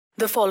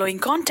The following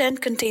content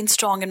contains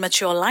strong and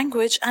mature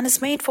language and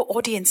is made for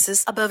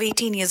audiences above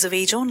 18 years of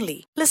age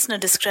only. Listener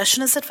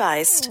discretion is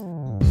advised.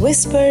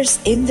 Whispers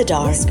in the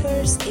Dark.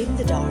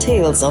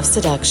 Tales of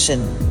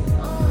Seduction.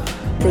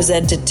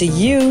 Presented to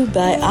you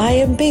by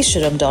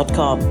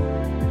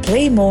iambesharam.com.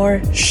 Play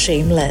more,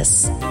 shame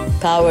less.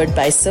 Powered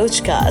by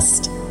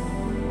Sochcast.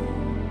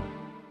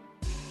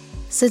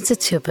 Since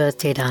it's your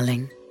birthday,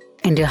 darling,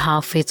 and you're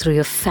halfway through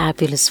your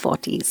fabulous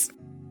 40s,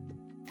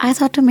 I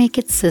thought to make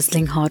it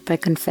sizzling hot by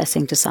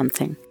confessing to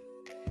something.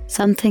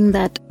 Something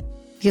that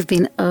you've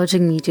been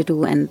urging me to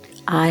do and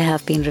I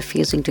have been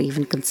refusing to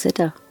even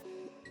consider.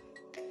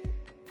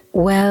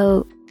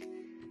 Well,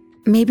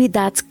 maybe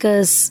that's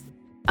because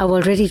I've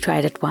already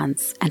tried it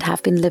once and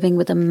have been living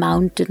with a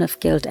mountain of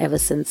guilt ever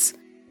since.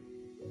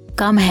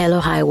 Come hell or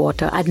high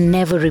water, I'd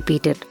never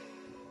repeat it.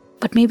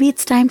 But maybe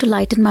it's time to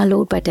lighten my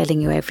load by telling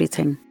you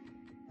everything.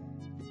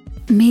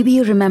 Maybe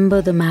you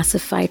remember the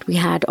massive fight we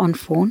had on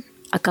phone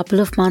a couple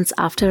of months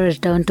after I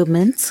returned to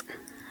Minsk,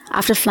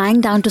 after flying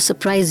down to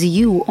surprise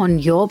you on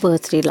your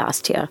birthday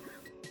last year.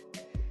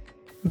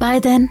 By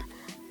then,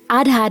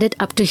 I'd had it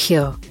up to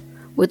here,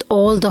 with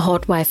all the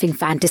hot wifing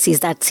fantasies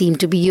that seemed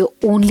to be your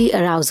only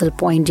arousal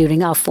point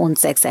during our phone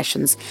sex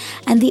sessions,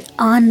 and the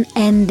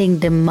unending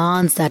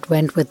demands that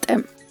went with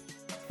them.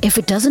 If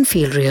it doesn't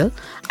feel real,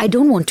 I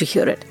don't want to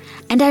hear it,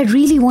 and I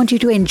really want you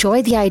to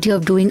enjoy the idea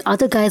of doing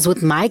other guys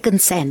with my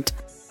consent.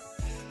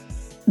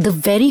 The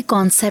very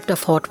concept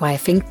of hot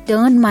wifing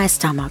turned my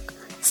stomach,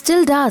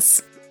 still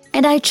does,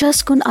 and I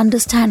just couldn't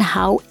understand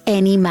how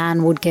any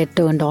man would get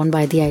turned on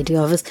by the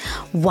idea of his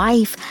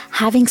wife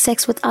having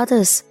sex with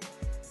others.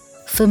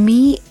 For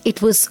me,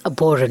 it was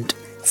abhorrent,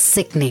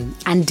 sickening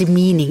and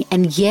demeaning,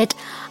 and yet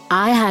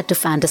I had to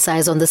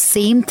fantasize on the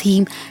same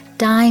theme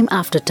time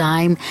after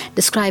time,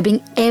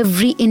 describing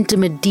every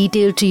intimate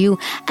detail to you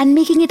and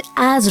making it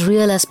as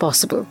real as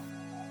possible.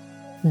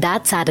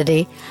 That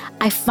Saturday,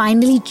 I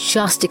finally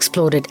just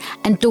exploded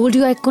and told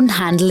you I couldn't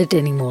handle it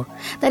anymore,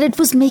 that it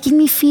was making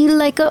me feel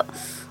like a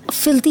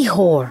filthy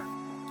whore,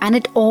 and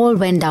it all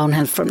went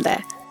downhill from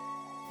there.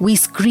 We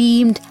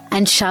screamed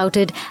and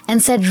shouted and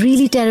said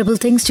really terrible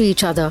things to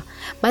each other.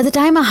 By the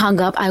time I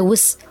hung up, I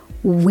was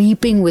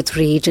weeping with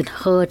rage and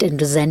hurt and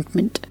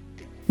resentment.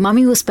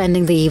 Mummy was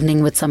spending the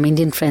evening with some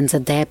Indian friends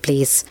at their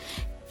place.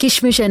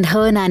 Kishmish and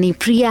her nanny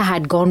Priya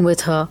had gone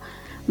with her.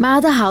 My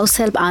other house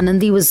help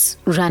Anandi was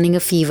running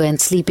a fever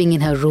and sleeping in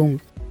her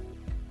room.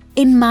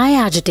 In my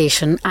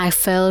agitation, I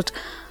felt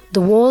the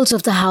walls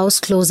of the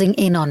house closing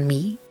in on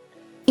me,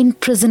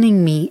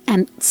 imprisoning me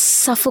and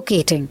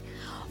suffocating.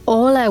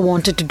 All I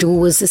wanted to do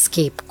was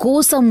escape,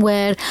 go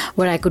somewhere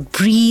where I could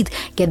breathe,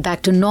 get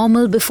back to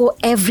normal before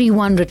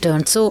everyone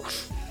returned. So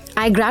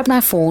I grabbed my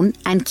phone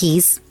and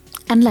keys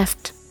and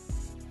left.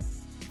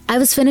 I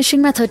was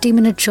finishing my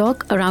 30-minute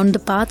jog around the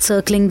path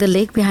circling the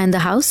lake behind the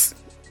house.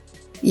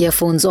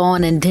 Earphones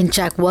on and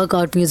Dhinchak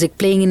workout music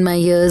playing in my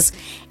ears,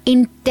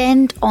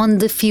 intent on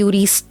the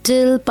fury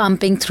still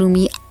pumping through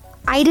me.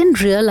 I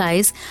didn't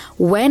realize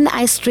when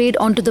I strayed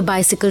onto the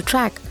bicycle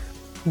track.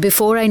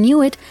 Before I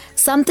knew it,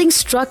 something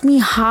struck me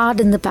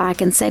hard in the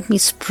back and sent me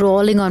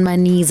sprawling on my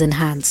knees and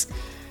hands.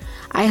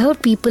 I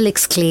heard people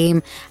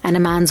exclaim and a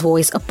man's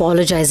voice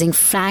apologizing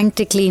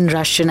frantically in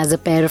Russian as a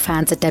pair of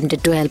hands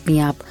attempted to help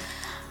me up.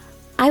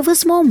 I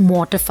was more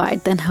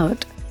mortified than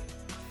hurt.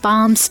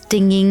 Palms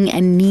stinging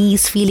and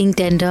knees feeling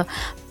tender,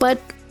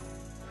 but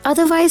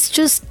otherwise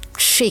just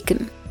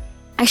shaken.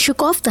 I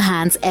shook off the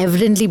hands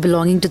evidently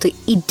belonging to the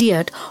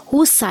idiot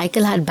whose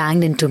cycle had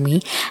banged into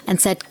me and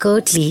said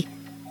curtly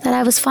that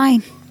I was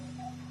fine.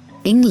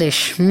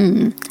 English,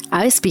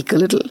 I speak a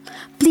little.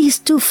 Please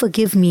do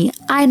forgive me,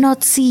 I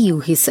not see you,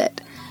 he said.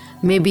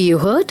 Maybe you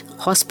hurt?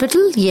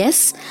 Hospital?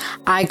 Yes.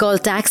 I call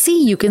taxi,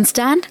 you can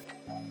stand?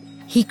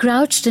 He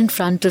crouched in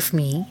front of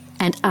me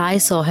and I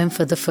saw him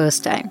for the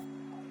first time.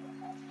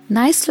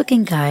 Nice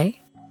looking guy,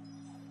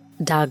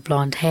 dark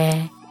blonde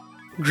hair,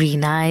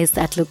 green eyes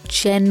that looked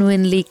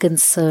genuinely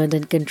concerned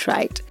and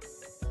contrite,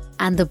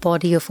 and the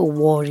body of a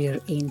warrior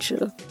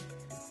angel.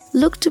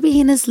 Looked to be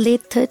in his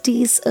late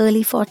 30s,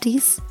 early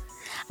 40s.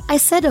 I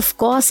said of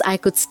course I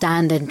could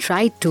stand and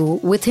tried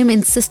to, with him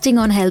insisting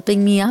on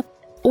helping me up,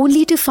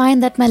 only to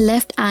find that my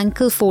left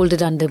ankle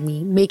folded under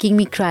me, making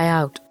me cry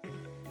out.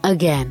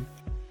 Again,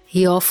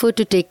 he offered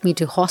to take me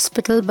to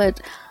hospital,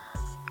 but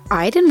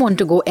I didn't want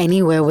to go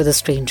anywhere with a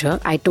stranger.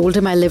 I told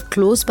him I lived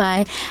close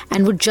by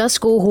and would just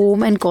go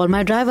home and call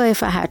my driver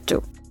if I had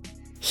to.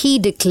 He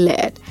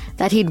declared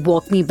that he'd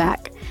walk me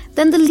back,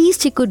 then the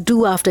least he could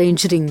do after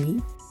injuring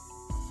me.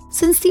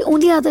 Since the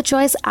only other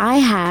choice I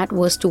had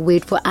was to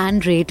wait for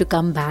Andre to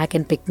come back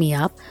and pick me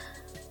up,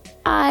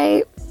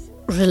 I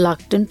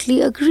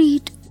reluctantly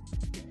agreed.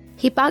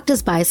 He parked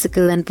his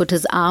bicycle and put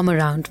his arm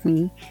around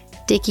me,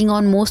 taking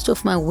on most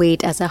of my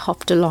weight as I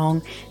hopped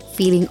along,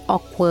 feeling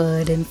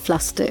awkward and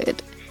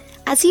flustered.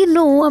 As you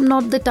know, I'm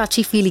not the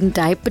touchy-feeling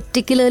type,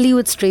 particularly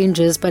with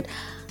strangers, but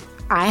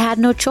I had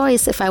no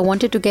choice if I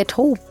wanted to get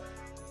home.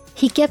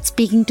 He kept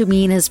speaking to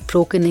me in his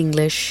broken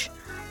English,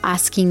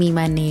 asking me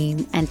my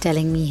name and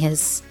telling me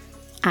his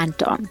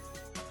Anton.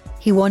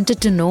 He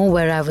wanted to know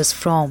where I was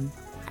from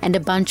and a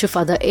bunch of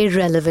other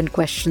irrelevant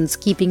questions,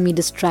 keeping me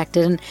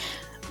distracted and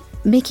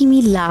making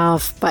me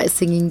laugh by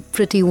singing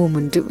Pretty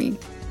Woman to me.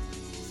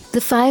 The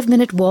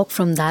 5-minute walk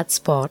from that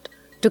spot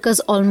took us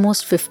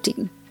almost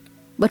 15.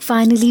 But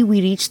finally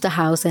we reached the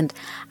house and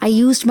I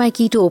used my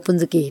key to open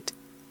the gate.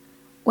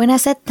 When I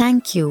said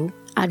thank you,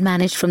 I'd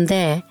managed from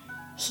there,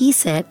 he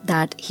said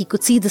that he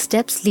could see the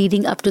steps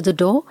leading up to the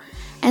door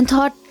and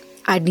thought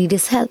I'd need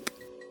his help.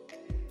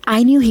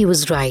 I knew he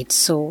was right,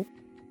 so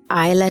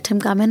I let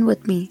him come in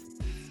with me.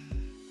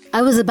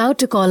 I was about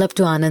to call up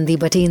to Anandi,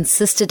 but he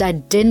insisted I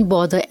didn't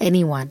bother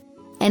anyone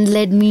and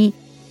led me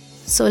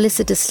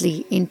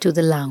solicitously into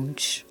the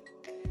lounge.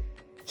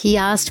 He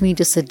asked me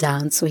to sit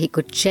down so he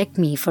could check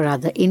me for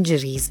other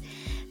injuries,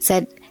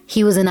 said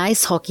he was an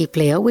ice hockey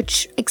player,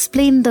 which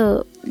explained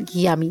the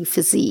yummy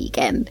physique,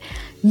 and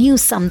knew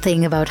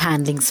something about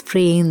handling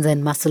sprains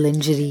and muscle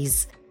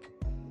injuries.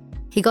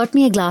 He got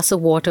me a glass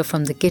of water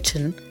from the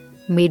kitchen,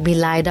 made me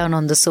lie down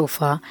on the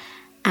sofa,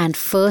 and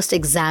first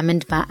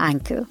examined my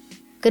ankle,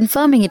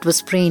 confirming it was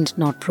sprained,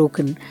 not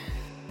broken.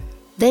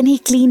 Then he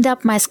cleaned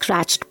up my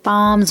scratched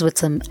palms with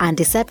some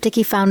antiseptic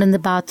he found in the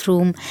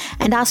bathroom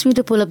and asked me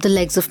to pull up the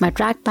legs of my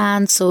track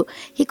pants so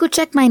he could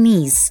check my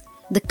knees.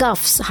 The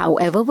cuffs,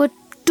 however, were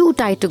too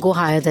tight to go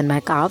higher than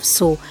my calves,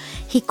 so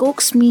he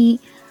coaxed me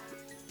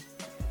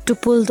to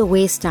pull the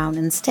waist down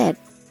instead.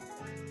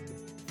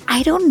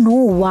 I don't know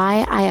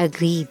why I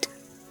agreed,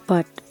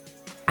 but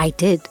I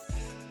did.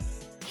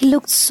 He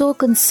looked so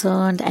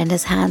concerned and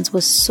his hands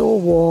were so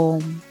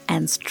warm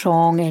and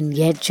strong and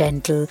yet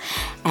gentle,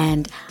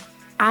 and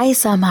I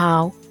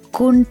somehow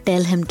couldn't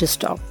tell him to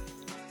stop.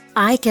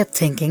 I kept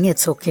thinking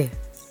it's okay.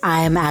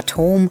 I am at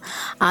home,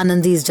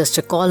 Anandi is just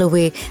a call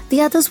away,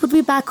 the others would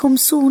be back home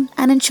soon,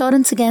 and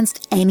insurance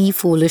against any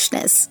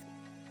foolishness.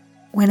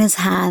 When his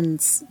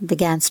hands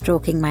began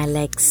stroking my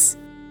legs,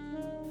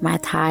 my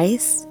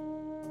thighs,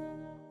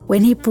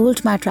 when he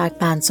pulled my track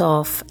pants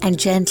off and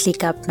gently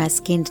cupped my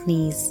skinned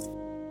knees,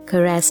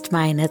 caressed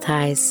my inner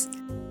thighs,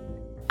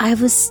 I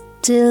was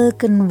still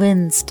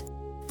convinced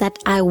that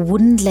I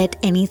wouldn't let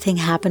anything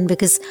happen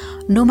because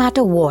no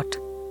matter what,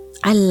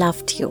 I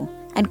loved you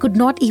and could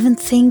not even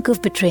think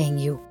of betraying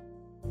you.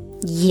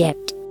 Yet,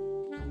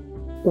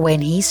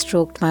 when he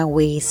stroked my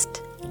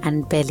waist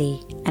and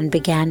belly and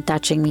began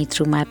touching me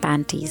through my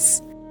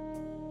panties,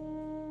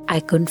 I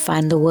couldn't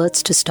find the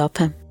words to stop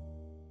him.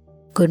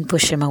 Couldn't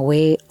push him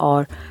away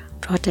or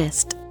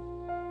protest.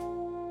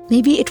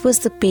 Maybe it was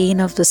the pain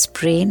of the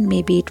sprain,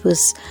 maybe it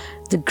was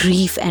the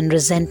grief and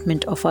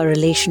resentment of our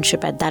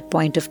relationship at that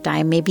point of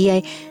time. Maybe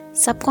I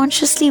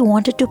subconsciously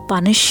wanted to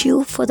punish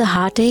you for the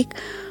heartache,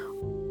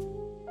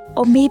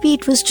 or maybe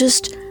it was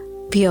just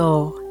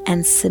pure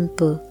and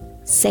simple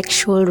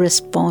sexual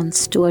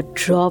response to a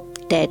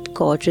drop-dead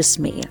gorgeous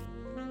male.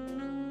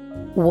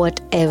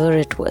 Whatever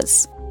it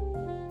was,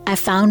 I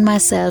found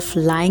myself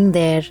lying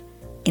there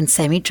in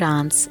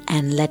semi-trance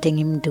and letting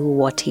him do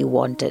what he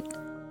wanted.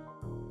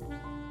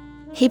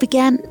 He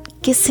began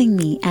kissing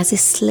me as he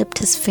slipped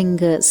his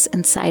fingers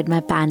inside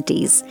my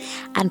panties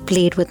and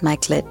played with my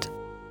clit,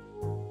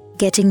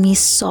 getting me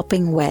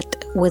sopping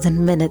wet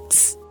within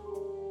minutes.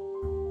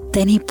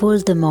 Then he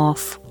pulled them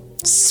off,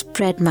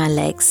 spread my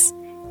legs,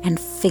 and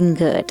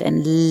fingered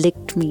and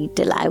licked me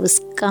till I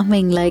was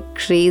coming like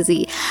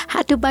crazy,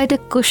 had to bite a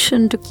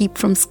cushion to keep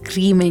from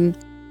screaming.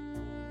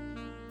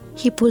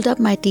 He pulled up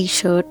my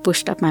t-shirt,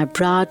 pushed up my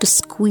bra to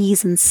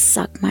squeeze and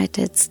suck my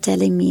tits,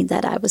 telling me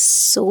that I was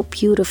so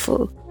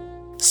beautiful,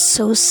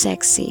 so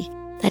sexy,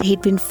 that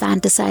he'd been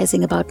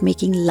fantasizing about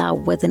making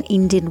love with an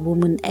Indian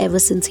woman ever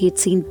since he'd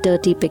seen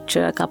Dirty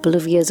Picture a couple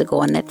of years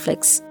ago on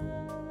Netflix.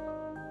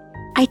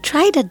 I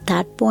tried at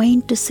that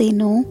point to say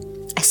no.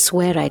 I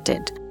swear I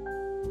did.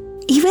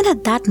 Even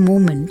at that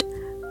moment,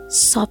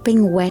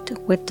 sopping wet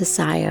with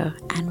desire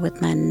and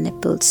with my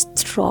nipples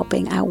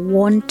throbbing, I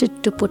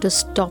wanted to put a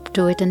stop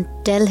to it and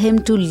tell him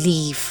to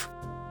leave.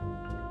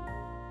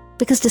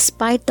 Because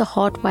despite the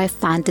hot wife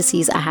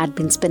fantasies I had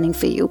been spinning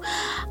for you,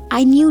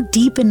 I knew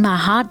deep in my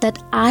heart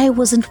that I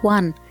wasn't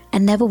one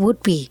and never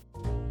would be.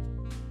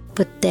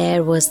 But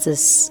there was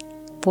this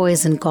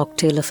poison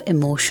cocktail of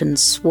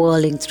emotions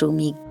swirling through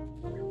me.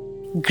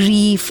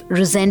 Grief,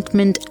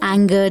 resentment,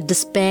 anger,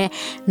 despair,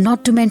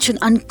 not to mention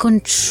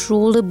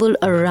uncontrollable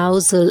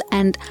arousal,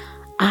 and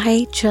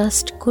I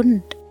just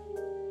couldn't.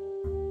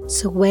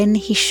 So when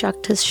he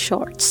shucked his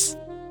shorts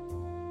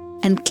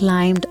and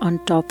climbed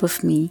on top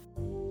of me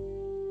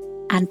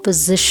and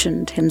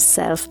positioned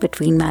himself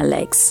between my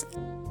legs,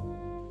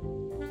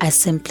 I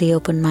simply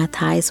opened my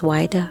thighs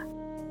wider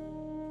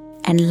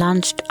and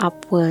lunged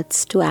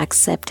upwards to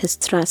accept his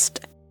thrust.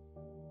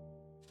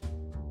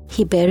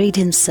 He buried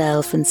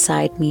himself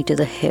inside me to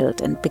the hilt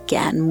and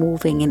began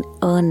moving in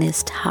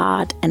earnest,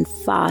 hard and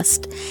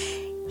fast.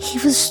 He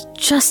was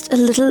just a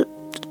little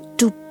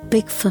too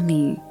big for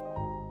me,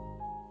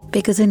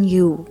 bigger than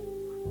you,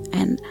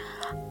 and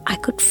I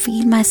could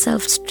feel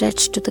myself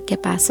stretched to the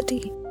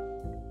capacity.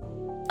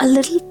 A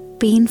little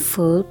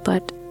painful,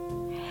 but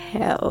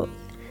hell,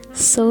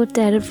 so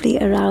terribly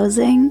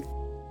arousing.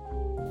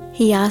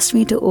 He asked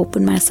me to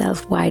open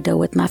myself wider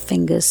with my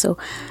fingers so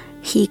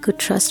he could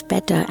trust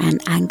better,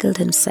 and angled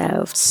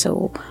himself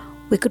so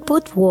we could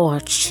both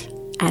watch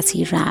as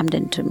he rammed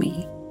into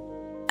me.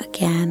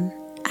 Again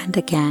and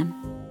again,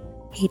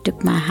 he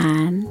took my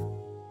hand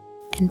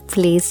and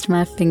placed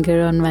my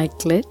finger on my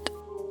clit,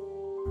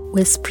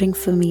 whispering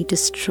for me to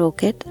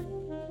stroke it,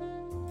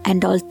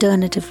 and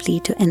alternatively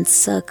to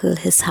encircle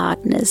his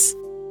hardness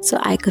so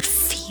I could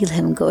feel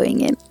him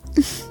going in.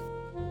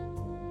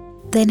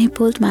 Then he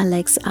pulled my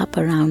legs up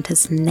around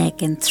his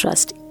neck and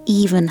thrust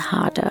even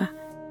harder,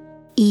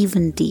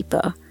 even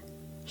deeper.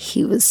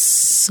 He was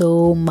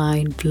so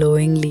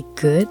mind-blowingly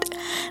good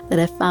that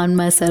I found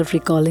myself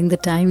recalling the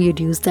time you'd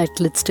used that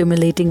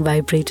clit-stimulating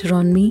vibrator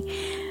on me,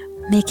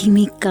 making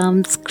me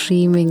come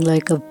screaming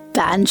like a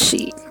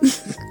banshee.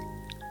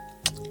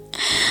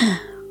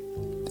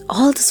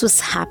 All this was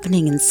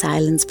happening in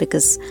silence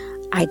because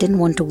I didn't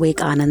want to wake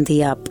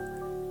Anandi up,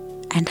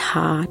 and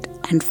hard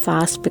and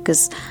fast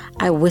because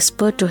I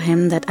whispered to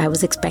him that I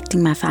was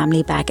expecting my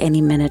family back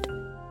any minute.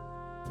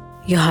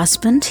 "Your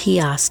husband?" he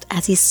asked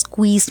as he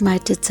squeezed my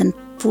tits and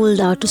pulled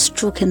out to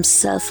stroke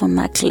himself on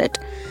my clit.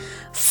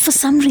 For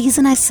some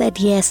reason I said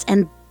yes,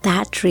 and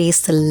that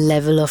raised the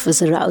level of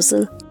his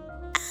arousal.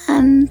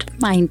 And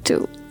mine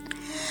too.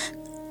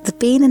 The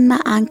pain in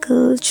my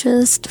ankle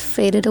just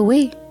faded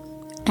away,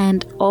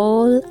 and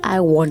all I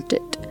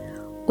wanted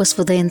was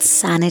for the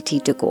insanity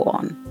to go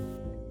on.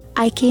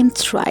 I came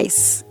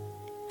twice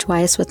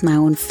with my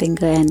own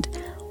finger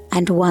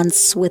and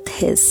once with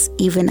his,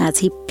 even as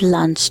he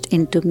plunged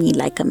into me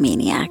like a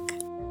maniac.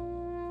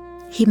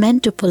 He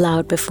meant to pull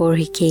out before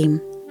he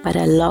came, but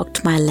I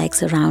locked my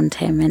legs around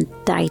him and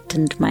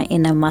tightened my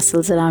inner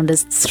muscles around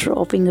his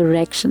throbbing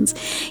erections.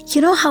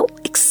 You know how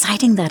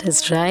exciting that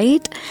is,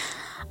 right?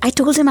 I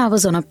told him I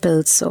was on a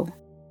pill, so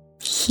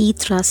he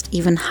thrust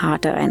even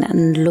harder and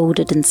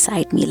unloaded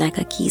inside me like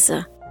a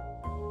geyser.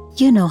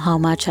 You know how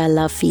much I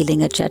love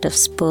feeling a jet of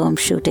sperm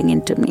shooting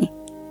into me.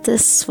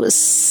 This was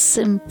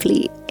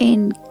simply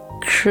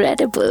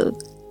incredible.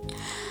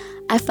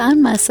 I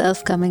found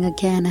myself coming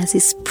again as he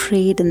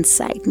sprayed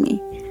inside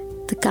me.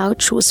 The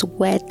couch was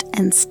wet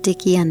and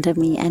sticky under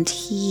me, and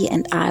he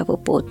and I were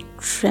both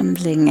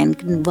trembling and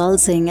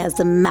convulsing as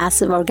the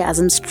massive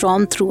orgasm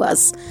stormed through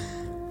us.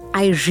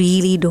 I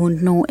really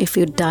don't know if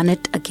you'd done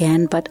it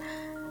again, but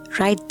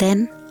right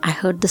then I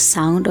heard the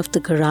sound of the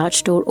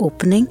garage door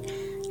opening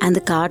and the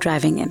car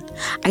driving in.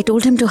 I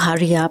told him to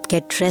hurry up,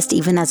 get dressed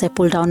even as I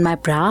pulled down my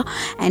bra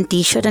and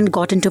t-shirt and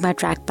got into my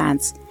track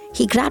pants.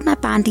 He grabbed my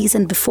panties,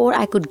 and before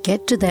I could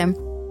get to them,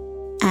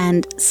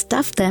 and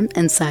stuffed them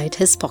inside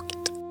his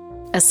pocket.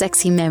 "A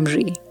sexy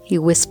memory," he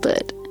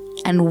whispered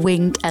and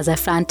winked as I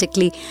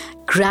frantically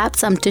grabbed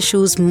some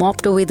tissues,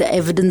 mopped away the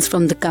evidence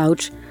from the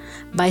couch.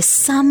 By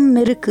some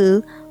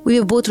miracle, we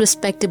were both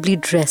respectably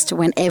dressed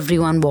when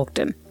everyone walked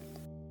in.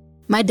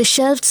 My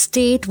disheveled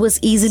state was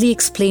easily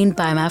explained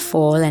by my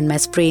fall and my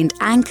sprained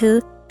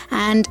ankle,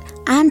 and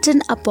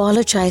Anton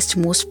apologized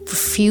most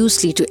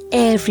profusely to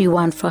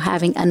everyone for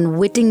having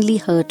unwittingly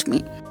hurt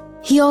me.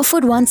 He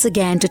offered once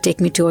again to take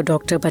me to a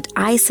doctor, but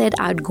I said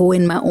I'd go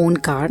in my own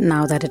car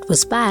now that it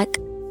was back.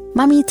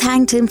 Mummy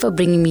thanked him for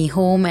bringing me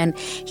home, and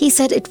he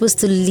said it was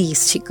the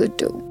least he could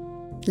do.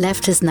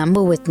 Left his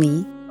number with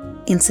me,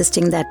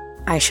 insisting that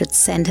I should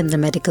send him the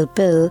medical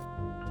bill.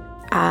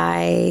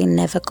 I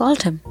never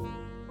called him.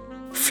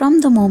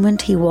 From the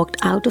moment he walked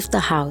out of the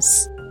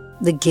house,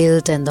 the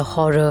guilt and the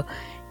horror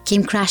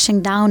came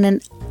crashing down,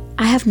 and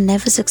I have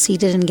never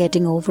succeeded in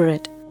getting over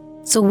it.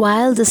 So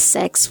while the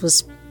sex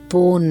was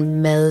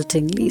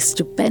bone-meltingly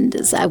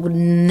stupendous, I would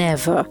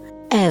never,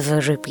 ever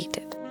repeat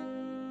it.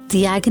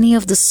 The agony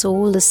of the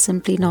soul is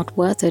simply not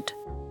worth it,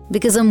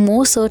 because I'm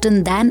more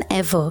certain than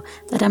ever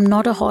that I'm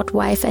not a hot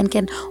wife and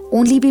can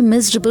only be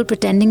miserable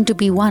pretending to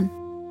be one.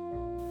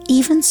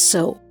 Even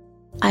so,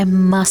 I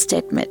must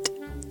admit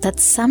that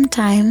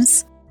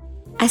sometimes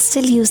I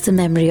still use the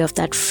memory of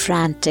that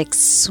frantic,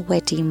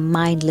 sweaty,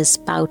 mindless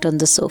bout on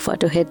the sofa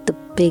to hit the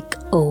big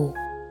O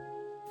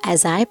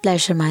as I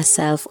pleasure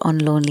myself on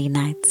lonely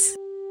nights.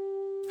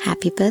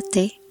 Happy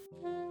birthday.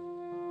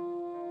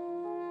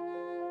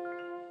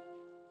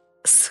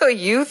 So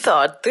you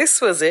thought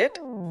this was it?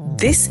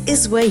 This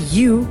is where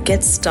you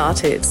get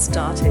started.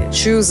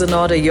 Choose and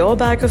order your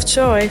bag of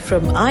joy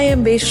from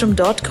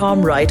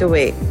iambeshram.com right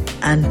away.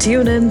 And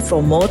tune in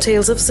for more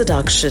tales of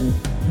seduction.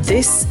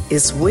 This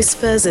is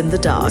Whispers in the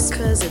Dark.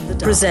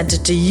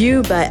 Presented to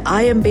you by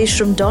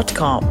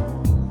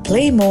iambeshram.com.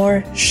 Play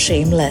more,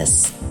 shame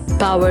less.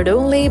 Powered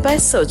only by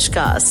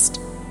Sochcast.